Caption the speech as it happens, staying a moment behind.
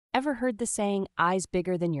Ever heard the saying, eyes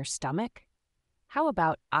bigger than your stomach? How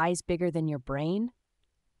about eyes bigger than your brain?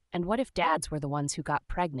 And what if dads were the ones who got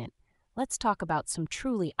pregnant? Let's talk about some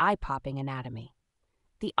truly eye-popping anatomy.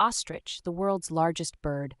 The ostrich, the world's largest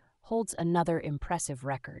bird, holds another impressive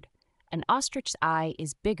record. An ostrich's eye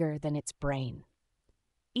is bigger than its brain.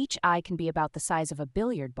 Each eye can be about the size of a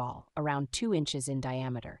billiard ball, around 2 inches in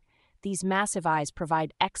diameter. These massive eyes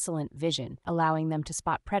provide excellent vision, allowing them to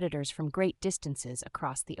spot predators from great distances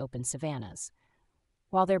across the open savannas.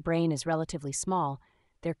 While their brain is relatively small,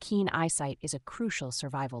 their keen eyesight is a crucial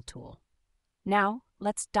survival tool. Now,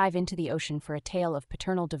 let's dive into the ocean for a tale of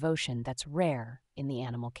paternal devotion that's rare in the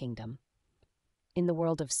animal kingdom. In the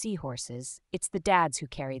world of seahorses, it's the dads who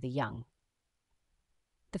carry the young.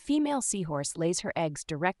 The female seahorse lays her eggs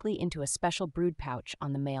directly into a special brood pouch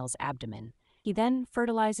on the male's abdomen. He then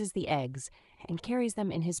fertilizes the eggs and carries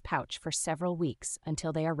them in his pouch for several weeks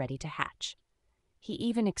until they are ready to hatch. He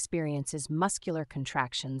even experiences muscular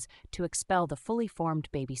contractions to expel the fully formed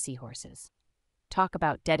baby seahorses. Talk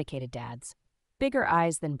about dedicated dads. Bigger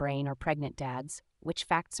eyes than brain or pregnant dads. Which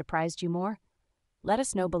fact surprised you more? Let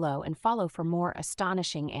us know below and follow for more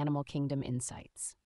astonishing animal kingdom insights.